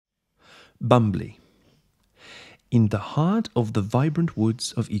Bumbly. In the heart of the vibrant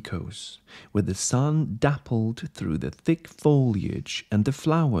woods of Ecos, where the sun dappled through the thick foliage and the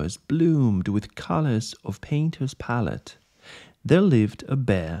flowers bloomed with colors of painter's palette, there lived a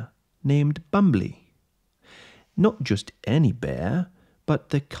bear named Bumbly. Not just any bear, but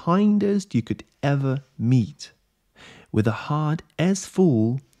the kindest you could ever meet, with a heart as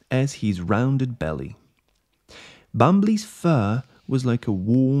full as his rounded belly. Bumbly's fur was like a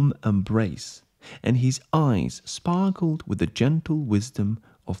warm embrace, and his eyes sparkled with the gentle wisdom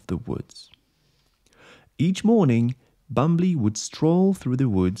of the woods. Each morning, Bumbly would stroll through the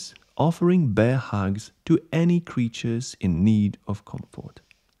woods, offering bear hugs to any creatures in need of comfort.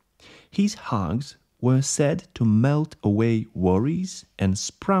 His hugs were said to melt away worries and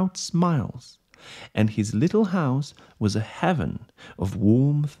sprout smiles, and his little house was a heaven of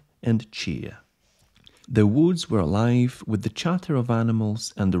warmth and cheer. The woods were alive with the chatter of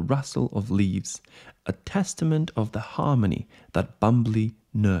animals and the rustle of leaves, a testament of the harmony that Bumbly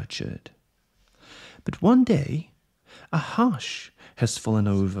nurtured. But one day, a hush has fallen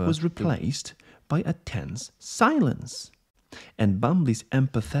over, was replaced by a tense silence, and Bumbly's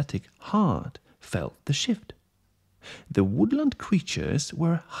empathetic heart felt the shift. The woodland creatures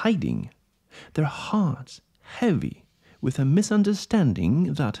were hiding, their hearts heavy with a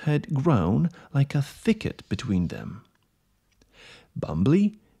misunderstanding that had grown like a thicket between them.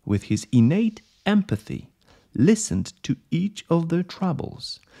 Bumbly, with his innate empathy, listened to each of their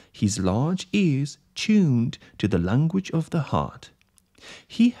troubles, his large ears tuned to the language of the heart.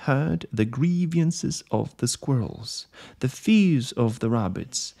 He heard the grievances of the squirrels, the fears of the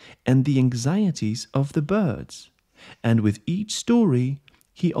rabbits, and the anxieties of the birds, and with each story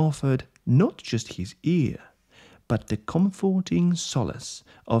he offered not just his ear, but the comforting solace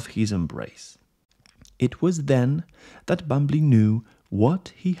of his embrace. It was then that Bumbly knew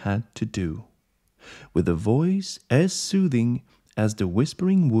what he had to do. With a voice as soothing as the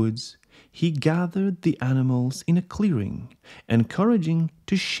whispering woods, he gathered the animals in a clearing, encouraging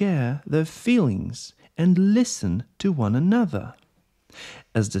to share their feelings and listen to one another.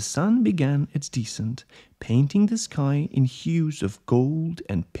 As the sun began its descent, painting the sky in hues of gold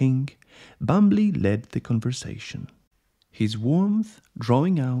and pink, Bumbly led the conversation, his warmth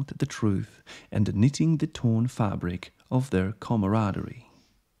drawing out the truth and knitting the torn fabric of their camaraderie.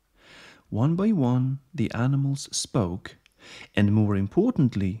 One by one, the animals spoke, and more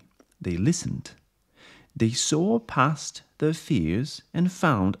importantly, they listened. They saw past their fears and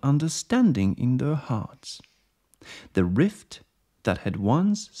found understanding in their hearts. The rift that had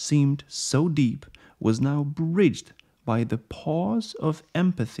once seemed so deep was now bridged by the pause of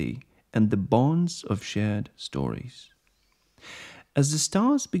empathy and the bonds of shared stories. As the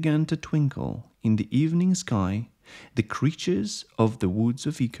stars began to twinkle in the evening sky, the creatures of the woods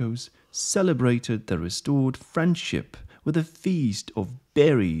of Ecos celebrated their restored friendship with a feast of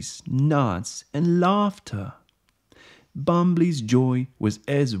berries, nuts, and laughter. Bumbly's joy was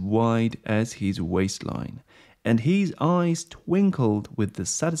as wide as his waistline, and his eyes twinkled with the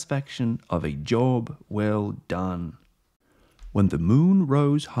satisfaction of a job well done. When the moon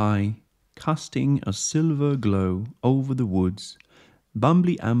rose high, casting a silver glow over the woods,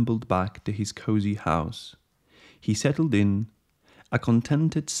 Bumbly ambled back to his cozy house. He settled in, a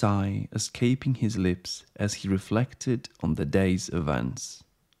contented sigh escaping his lips as he reflected on the day's events.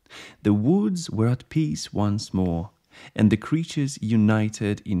 The woods were at peace once more, and the creatures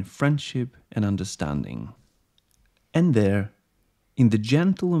united in friendship and understanding. And there, in the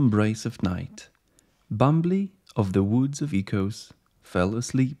gentle embrace of night, Bumbly of the woods of Ecos fell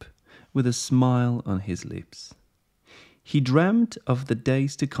asleep with a smile on his lips. He dreamt of the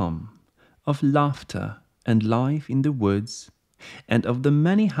days to come, of laughter and life in the woods, and of the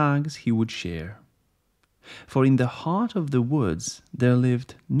many hugs he would share. For in the heart of the woods there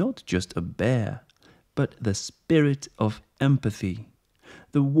lived not just a bear, but the spirit of empathy,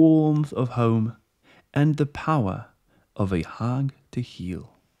 the warmth of home, and the power of a hug to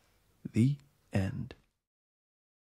heal. The end.